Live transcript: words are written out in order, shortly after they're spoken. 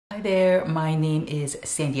Hi there, my name is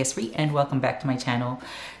Sandy Esprit and welcome back to my channel.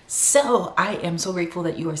 So I am so grateful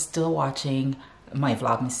that you are still watching my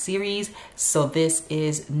vlogmas series. So this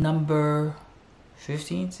is number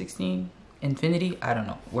 15, 16, infinity. I don't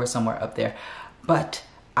know, we're somewhere up there. But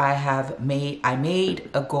I made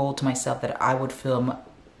a goal to myself that I would film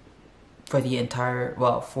for the entire,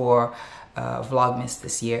 for vlogmas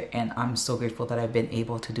this year, and I'm so grateful that I've been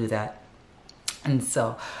able to do that. And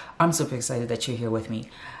so I'm super excited that you're here with me.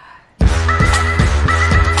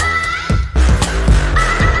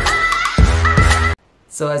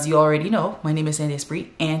 So as you already know, my name is Sandy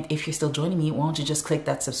Esprit, and if you're still joining me, why don't you just click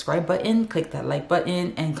that subscribe button, click that like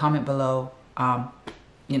button, and comment below.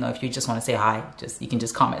 You know, if you just want to say hi, you can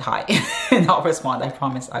just comment hi and I'll respond. I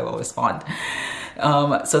promise I will respond.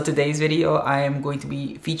 So today's video, I am going to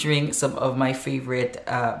be featuring some of my favorite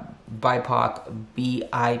BIPOC,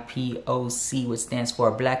 B-I-P-O-C, which stands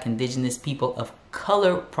for Black Indigenous People of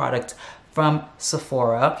Color products from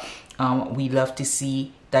Sephora. We love to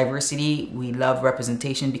see diversity. We love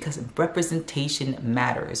representation because representation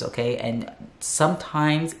matters, okay? And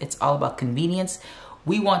sometimes it's all about convenience.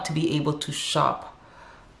 We want to be able to shop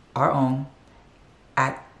our own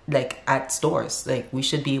at stores. Like, we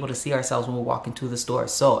should be able to see ourselves when we walk into the store.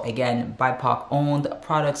 So again, BIPOC owned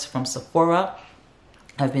products from Sephora.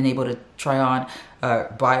 I've been able to try on,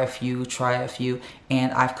 buy a few, try a few,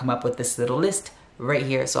 and I've come up with this little list right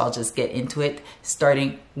here. So I'll just get into it,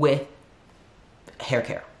 starting with hair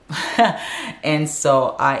care. And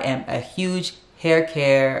so I am a huge hair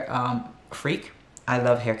care freak. I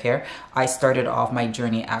love hair care. I started off my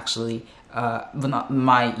journey actually,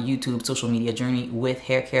 my YouTube social media journey with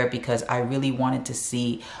hair care because I really wanted to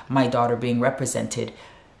see my daughter being represented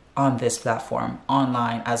on this platform,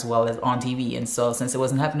 online as well as on TV. And so since it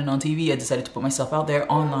wasn't happening on TV, I decided to put myself out there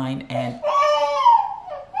online. And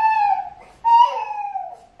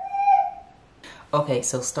okay,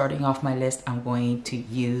 so starting off my list, I'm going to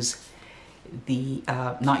use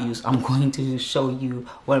I'm going to show you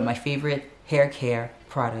one of my favorite hair care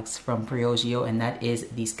products from Briogeo, and that is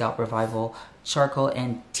the Scalp Revival Charcoal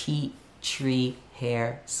and Tea Tree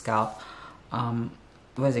Hair Scalp.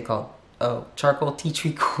 What is it called? Oh, Charcoal Tea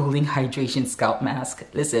Tree Cooling Hydration Scalp Mask.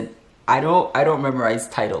 Listen, I don't memorize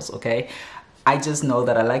titles, okay? I just know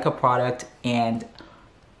that I like a product and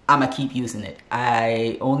I'm gonna keep using it.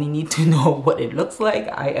 I only need to know what it looks like.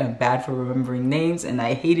 I am bad for remembering names, and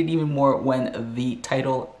I hate it even more when the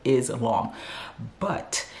title is long.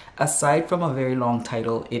 But aside from a very long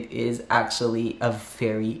title, it is actually a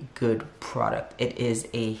very good product. It is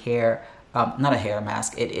a hair, not a hair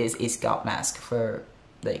mask, it is a scalp mask for,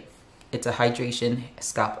 like, it's a hydration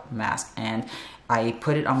scalp mask, and I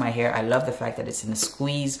put it on my hair. I love the fact that it's in a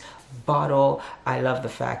squeeze bottle. I love the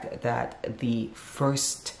fact that the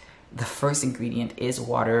first ingredient is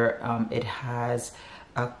water. It has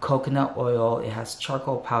coconut oil, it has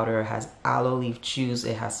charcoal powder, it has aloe leaf juice,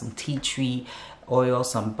 it has some tea tree oil,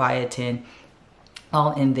 some biotin,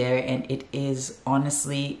 all in there, and it is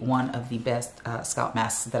honestly one of the best scalp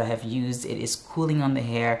masks that I have used. It is cooling on the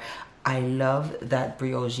hair. I love that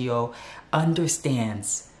Briogeo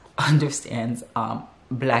understands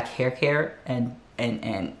black hair care and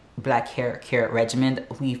black hair care regimen.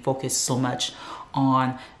 We focus so much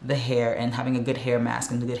on the hair and having a good hair mask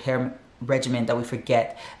and a good hair regimen that we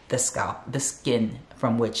forget the scalp, the skin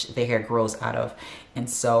from which the hair grows out of. And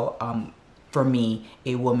so for me,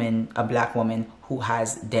 a black woman who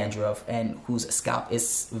has dandruff and whose scalp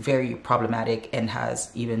is very problematic and has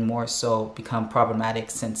even more so become problematic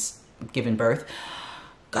since giving birth,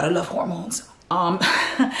 gotta love hormones.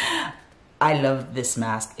 I love this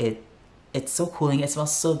mask. It's so cooling, it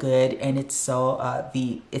smells so good, and it's so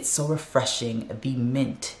refreshing. The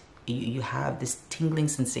mint, you have this tingling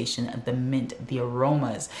sensation, the mint, the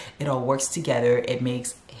aromas, it all works together. It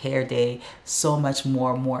makes hair day so much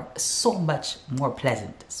more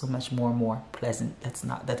pleasant.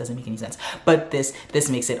 That doesn't make any sense, but this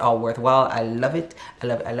makes it all worthwhile. I love it, I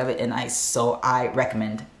love it, and I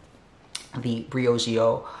recommend the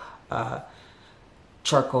Briogeo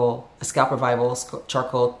Scalp Revival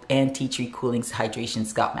Charcoal and Tea Tree Cooling Hydration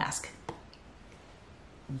Scalp Mask.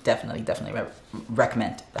 Definitely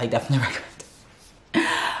recommend. I definitely recommend.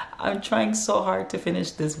 I'm trying so hard to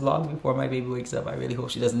finish this vlog before my baby wakes up. I really hope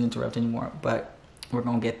she doesn't interrupt anymore, but we're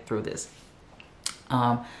gonna get through this.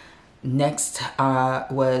 Next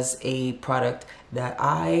was a product that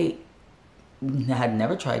I had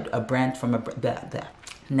never tried, a brand from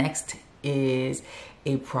Next is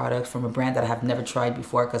a product from a brand that I have never tried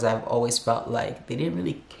before because I've always felt like they didn't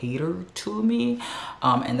really cater to me,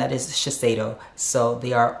 and that is Shiseido. So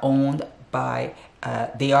they are owned by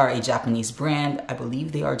They are a Japanese brand. I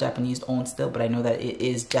believe they are Japanese owned still, but I know that it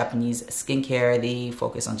is Japanese skincare. They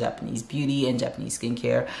focus on Japanese beauty and Japanese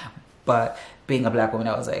skincare. But being a black woman,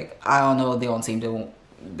 I was like, I don't know, they don't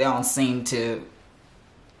seem to,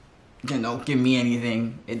 you know, give me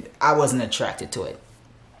anything. I wasn't attracted to it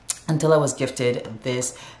until I was gifted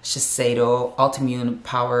this Shiseido Ultimune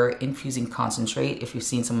Power Infusing Concentrate. If you've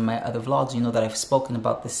seen some of my other vlogs, you know that I've spoken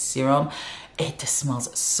about this serum. It just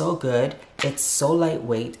smells so good. It's so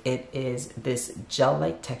lightweight. It is this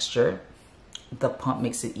gel-like texture. The pump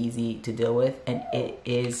makes it easy to deal with, and it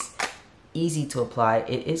is easy to apply.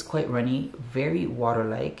 It is quite runny, very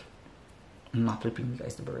water-like. I'm not flipping you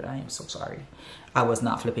guys the bird. I am so sorry. I was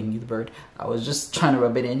not flipping you the bird. I was just trying to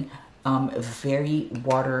rub it in. Very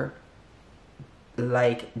water-like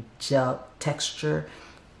gel texture.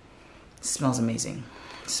 Smells amazing.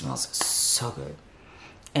 Smells so good.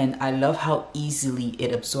 And I love how easily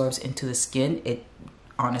it absorbs into the skin. It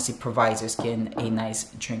honestly provides your skin a nice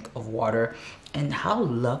drink of water. And how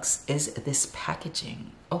luxe is this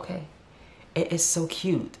packaging? Okay. It is so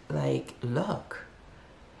cute. Like, look.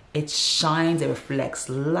 It shines, it reflects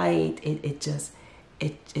light. It's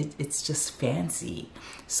just fancy.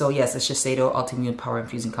 So yes, it's Shiseido Ultimune Power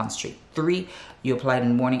Infusing Concentrate 3. You apply it in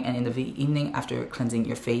the morning and in the evening after cleansing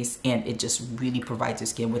your face, and it just really provides your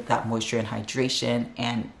skin with that moisture and hydration,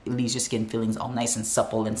 and it leaves your skin feeling all nice and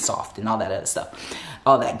supple and soft and all that other stuff,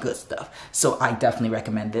 all that good stuff. So I definitely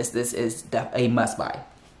recommend this. This is a must buy.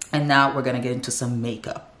 And now we're gonna get into some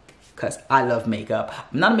makeup, because I love makeup.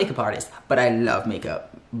 I'm not a makeup artist, but I love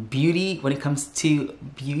makeup. Beauty, when it comes to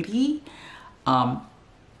beauty, I'm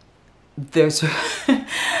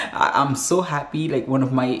so happy. Like, one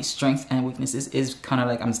of my strengths and weaknesses is kind of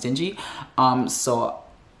like I'm stingy. So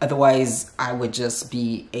otherwise I would just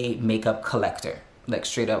be a makeup collector, like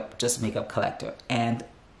straight up just makeup collector. And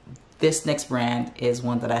this next brand is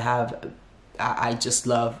one that I just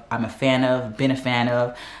love. I'm a fan of, been a fan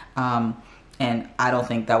of, and I don't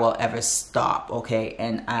think that will ever stop, okay?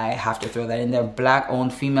 And I have to throw that in there. Black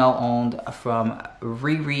owned, female owned, from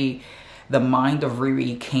Riri. The mind of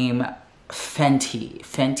Riri came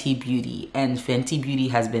Fenty Beauty, and Fenty Beauty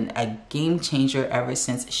has been a game changer ever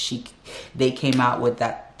since they came out with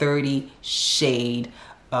that 30 shade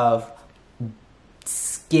of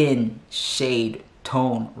skin shade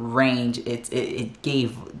tone range. It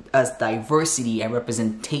gave us diversity and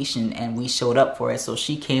representation, and we showed up for it. So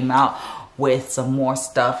she came out with some more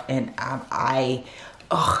stuff, and I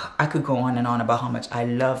could go on and on about how much I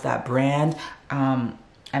love that brand.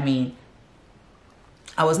 I mean,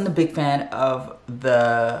 I wasn't a big fan of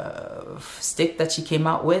the stick that she came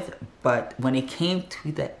out with, but when it came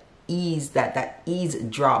to the ease, that ease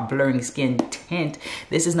drop blurring skin tint,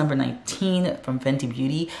 this is number 19 from Fenty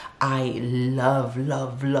Beauty. I love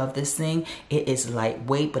this thing. It is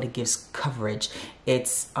lightweight, but it gives coverage.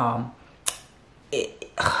 It's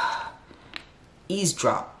ease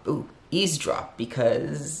drop. Ooh, ease drop,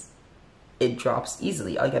 because it drops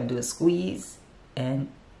easily. All you gotta do is squeeze and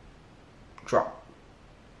drop.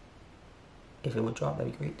 If it would drop,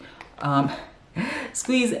 that'd be great.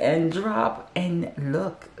 Squeeze and drop, and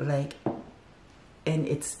look, like, and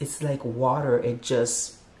it's like water. It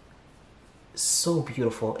just so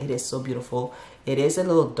beautiful. It is so beautiful. It is a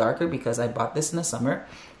little darker because I bought this in the summer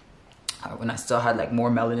when I still had like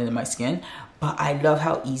more melanin in my skin. But I love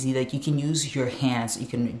how easy, like, you can use your hands, you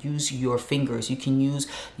can use your fingers, you can use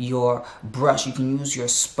your brush, you can use your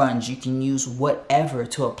sponge, you can use whatever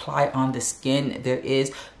to apply on the skin. There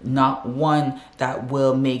is not one that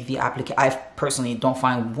will make the application. I personally don't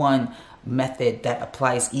find one method that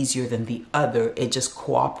applies easier than the other. It just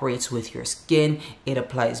cooperates with your skin. It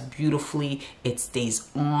applies beautifully. It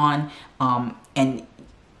stays on, and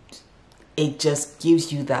it just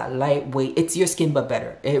gives you that lightweight. It's your skin but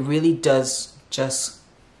better. It really does just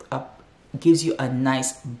gives you a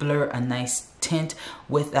nice blur, a nice tint,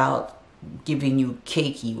 without giving you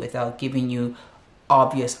cakey, without giving you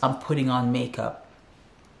obvious I'm putting on makeup.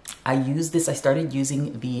 I started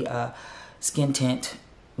using the skin tint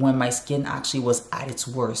when my skin actually was at its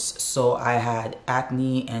worst. So I had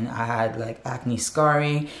acne, and I had like acne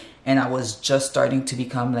scarring, and I was just starting to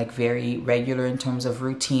become like very regular in terms of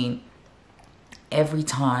routine. Every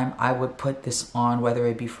time I would put this on, whether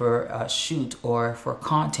it be for a shoot or for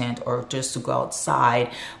content or just to go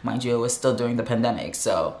outside, mind you, it was still during the pandemic,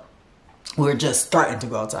 so we were just starting to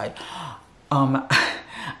go outside.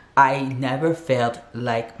 I never felt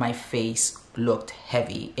like my face looked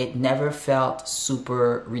heavy. It never felt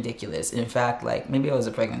super ridiculous. In fact, like, maybe it was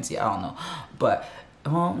a pregnancy, I don't know. But,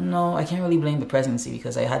 well, no, I can't really blame the pregnancy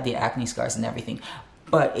because I had the acne scars and everything.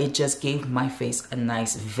 But it just gave my face a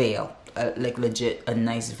nice veil. like legit a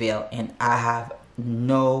nice veil, and I have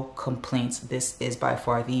no complaints. This is by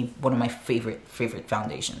far one of my favorite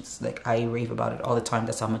foundations. Like, I rave about it all the time.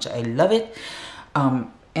 That's how much I love it.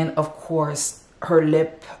 And of course, her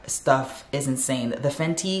lip stuff is insane. The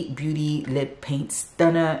Fenty Beauty Lip Paint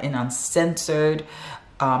Stunner in Uncensored.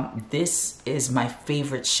 This is my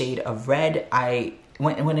favorite shade of red.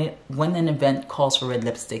 When an event calls for red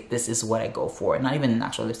lipstick, this is what I go for. Not even an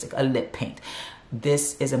actual lipstick, a lip paint.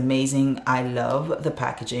 This is amazing. I love the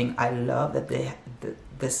packaging. I love that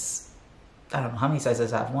this, I don't know how many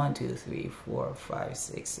sizes I have. 1, 2, 3, 4, 5,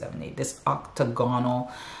 6, 7, 8. This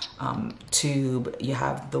octagonal tube. You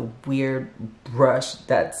have the weird brush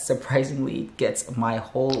that surprisingly gets my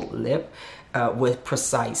whole lip with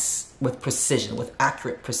precision, with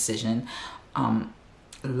accurate precision.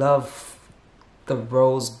 Love the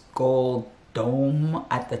rose gold dome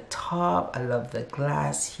at the top. I love the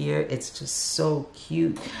glass here. It's just so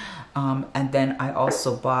cute. And then I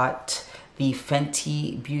also bought the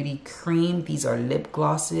Fenty Beauty Cream. These are lip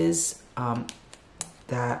glosses.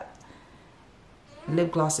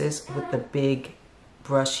 Lip glosses with the big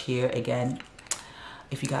brush here. Again,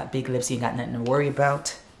 if you got big lips, you got nothing to worry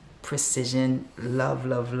about. Precision, love,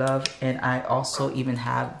 love, love. And I also even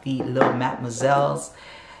have the little Mademoiselles.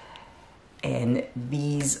 And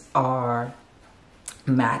these are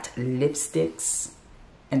matte lipsticks,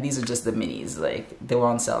 and these are just the minis. Like, they were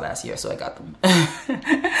on sale last year, so I got them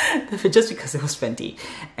just because it was Fenty.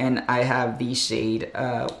 And I have the shade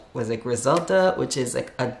was like Griselda, which is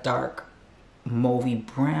like a dark mauvey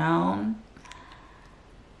brown,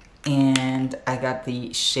 and I got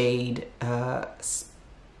the shade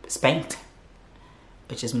Spanked,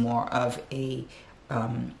 which is more of a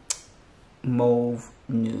mauve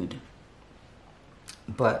nude.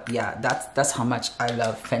 But yeah, that's how much I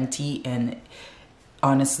love Fenty. And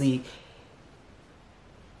honestly,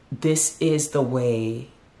 this is the way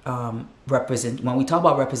when we talk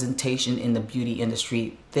about representation in the beauty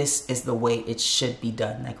industry, this is the way it should be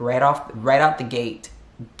done. Like, right out the gate,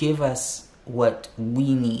 give us what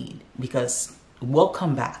we need, because we'll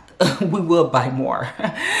come back. We will buy more.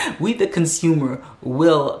 We, the consumer,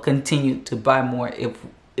 will continue to buy more if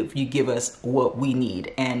you give us what we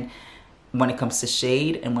need. And when it comes to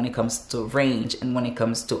shade, and when it comes to range, and when it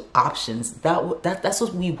comes to options, that's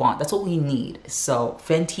what we want. That's what we need. So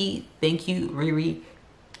Fenty, thank you, Riri.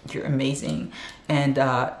 You're amazing. And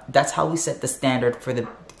that's how we set the standard for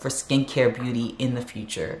skincare beauty in the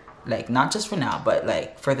future. Like, not just for now, but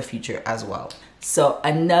like for the future as well. So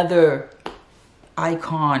another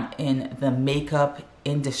icon in the makeup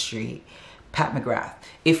industry, Pat McGrath.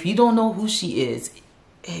 If you don't know who she is,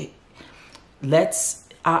 hey,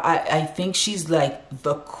 I think she's like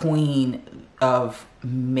the queen of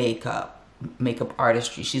makeup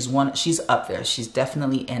artistry. She's up there. She's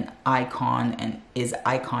definitely an icon, and is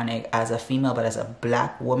iconic as a female, but as a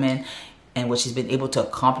black woman. And what she's been able to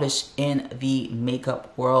accomplish in the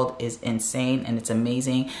makeup world is insane, and it's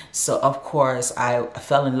amazing. So of course I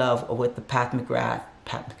fell in love with the Pat McGrath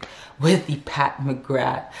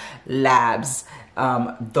labs.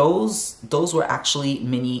 Those were actually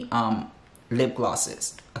mini lip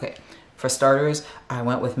glosses. Okay, for starters, I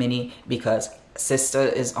went with mini because sister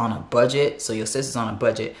is on a budget. So your sister's on a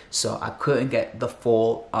budget, so I couldn't get the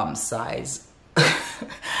full size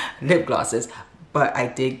lip glosses, but I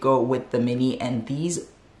did go with the mini. And these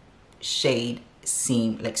shade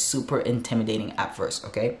seemed like super intimidating at first.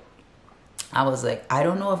 Okay, I was like, I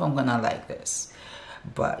don't know if I'm gonna like this,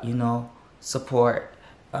 but you know, support.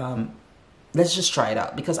 Let's just try it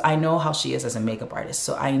out, because I know how she is as a makeup artist.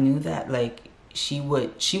 So I knew that like she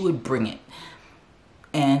would bring it.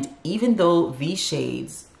 And even though these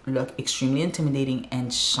shades look extremely intimidating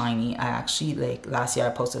and shiny, I actually, like, last year I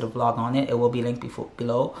posted a vlog on it. It will be linked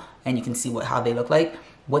below, and you can see what they look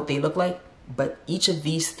like. But each of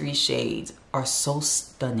these 3 shades are so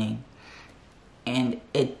stunning, and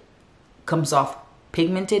it comes off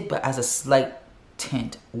pigmented but as a slight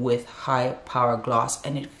tint with high power gloss,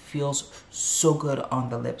 and it feels so good on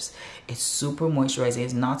the lips. It's super moisturizing.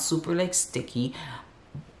 It's not super like sticky,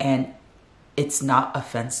 and it's not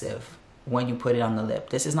offensive when you put it on the lip.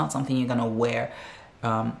 This is not something you're gonna wear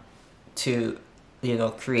to, you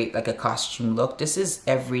know, create like a costume look. This is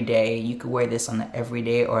everyday. You could wear this on an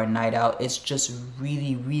everyday or a night out. It's just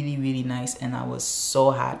really, really, really nice. And I was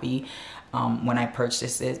so happy when I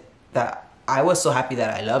purchased it, that I was so happy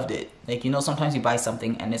that I loved it. Like, you know, sometimes you buy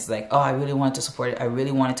something and it's like, oh, I really wanted to support it. I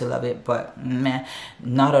really wanted to love it, but meh,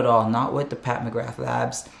 not at all. Not with the Pat McGrath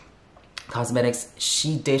Labs. Cosmetics.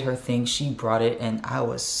 She did her thing. She brought it, and I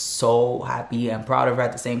was so happy and proud of her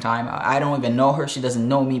at the same time. I don't even know her. She doesn't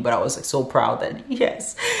know me, but I was like so proud that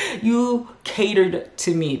yes, you catered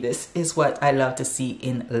to me. This is what I love to see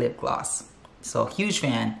in lip gloss. So huge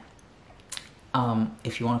fan.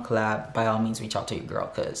 If you want to collab, by all means reach out to your girl,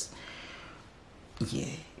 because yeah,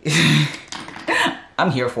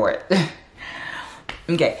 I'm here for it.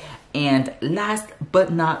 Okay, and last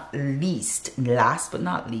but not least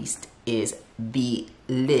is the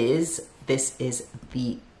Liz. This is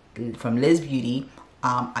the from Liz Beauty.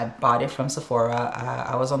 I bought it from Sephora.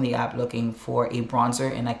 I was on the app looking for a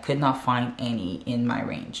bronzer, and I could not find any in my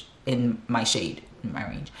range, in my shade.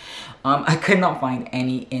 I could not find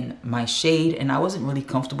any in my shade, and I wasn't really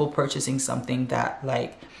comfortable purchasing something that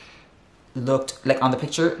like looked like on the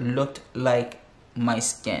picture looked like my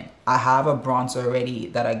skin. I have a bronzer already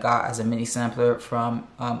that I got as a mini sampler from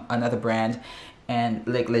another brand, and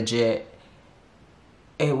like legit,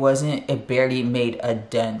 it barely made a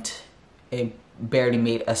dent. It barely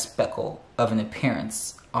made a speckle of an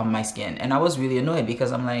appearance on my skin, and I was really annoyed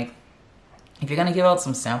because I'm like, if you're gonna give out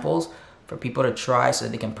some samples for people to try so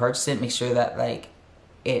they can purchase it, make sure that like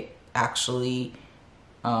it actually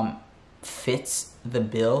fits the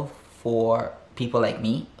bill for people like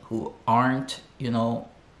me who aren't, you know,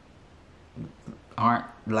 aren't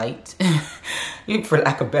light, for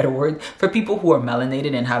lack of a better word. For people who are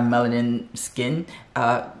melanated and have melanin skin,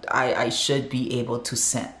 I should be able to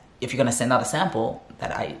send, if you're gonna send out a sample,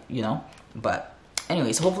 that you know. But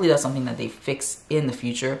anyways, hopefully that's something that they fix in the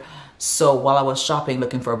future. So while I was shopping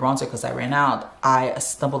looking for a bronzer because I ran out, I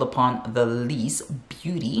stumbled upon the Liz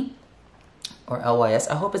Beauty, or LYS.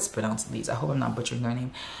 I hope it's pronounced Liz. I hope I'm not butchering her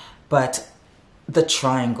name. But the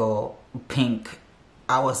triangle pink,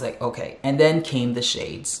 I was like, okay. And then came the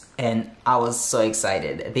shades, and I was so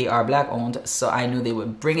excited. They are black owned, so I knew they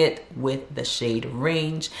would bring it with the shade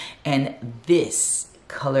range. And this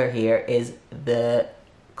color here is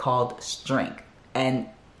called Strength. And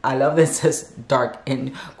I love this, it says dark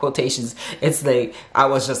in quotations. It's like, I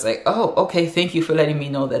was just like, oh, okay, thank you for letting me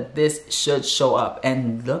know that this should show up.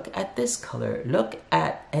 And look at this color. Look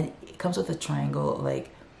at, and it comes with a triangle. Like,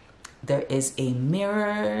 there is a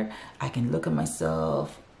mirror. I can look at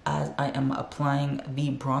myself as I am applying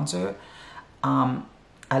the bronzer.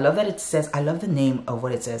 I love that it says, I love the name of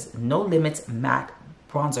what it says, No Limits Matte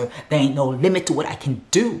Bronzer. There ain't no limit to what I can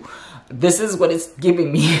do. This is what it's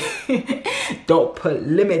giving me. Don't put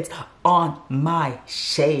limits on my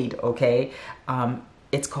shade, okay?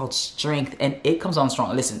 It's called Strength, and it comes on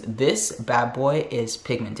strong. Listen, this bad boy is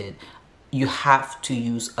pigmented. You have to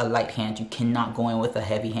use a light hand. You cannot go in with a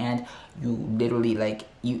heavy hand. You literally, like,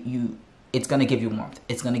 it's gonna give you warmth.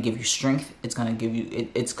 It's gonna give you strength. It's gonna give you,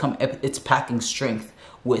 it's packing strength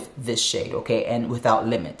with this shade, okay? And without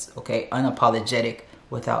limits, okay? Unapologetic,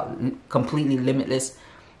 without, completely limitless.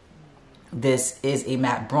 This is a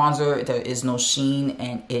matte bronzer. There is no sheen,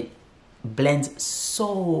 and it blends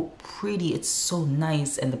so pretty. It's so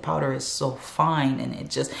nice, and the powder is so fine, and it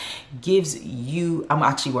just gives you, I'm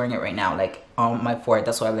actually wearing it right now, like on my forehead.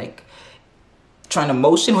 That's why I'm like trying to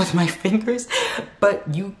motion with my fingers,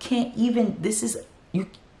 but you can't even, this is, you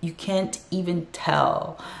can't even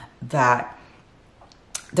tell that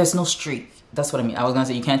there's no streak. That's what I mean. I was gonna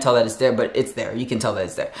say you can't tell that it's there, but it's there. You can tell that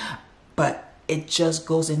it's there, but it just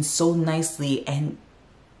goes in so nicely, and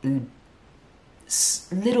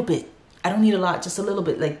little bit. I don't need a lot, just a little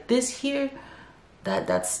bit. Like this here,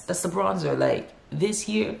 that's the bronzer. Like this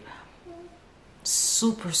here,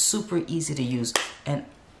 super, super easy to use. And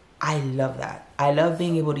I love that. I love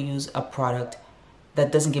being able to use a product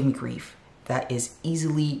that doesn't give me grief, that is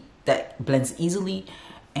easily, that blends easily,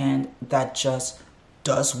 and that just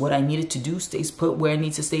does what I need it to do, stays put where it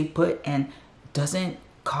needs to stay put, and doesn't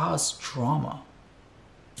cause drama,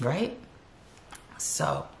 right?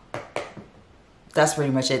 So that's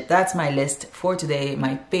pretty much it. That's my list for today.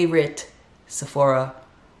 My favorite Sephora,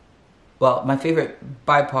 well, my favorite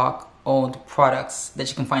BIPOC owned products that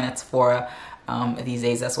you can find at Sephora these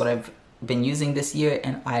days. That's what I've been using this year,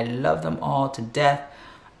 and I love them all to death.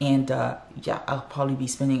 And yeah, I'll probably be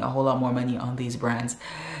spending a whole lot more money on these brands.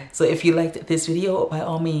 So if you liked this video, by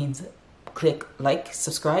all means, click like,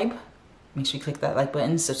 subscribe. Make sure you click that like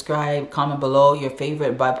button, subscribe, comment below your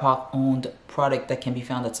favorite BIPOC owned product that can be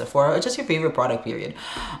found at Sephora, or just your favorite product, period.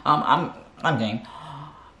 I'm game.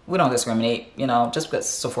 We don't discriminate, you know, just because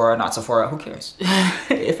Sephora, not Sephora, who cares?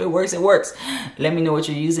 If it works, it works. Let me know what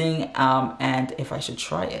you're using, and if I should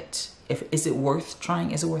try it. Is it worth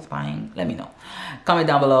trying? Is it worth buying? Let me know. Comment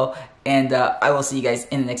down below, and I will see you guys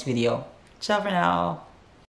in the next video. Ciao for now.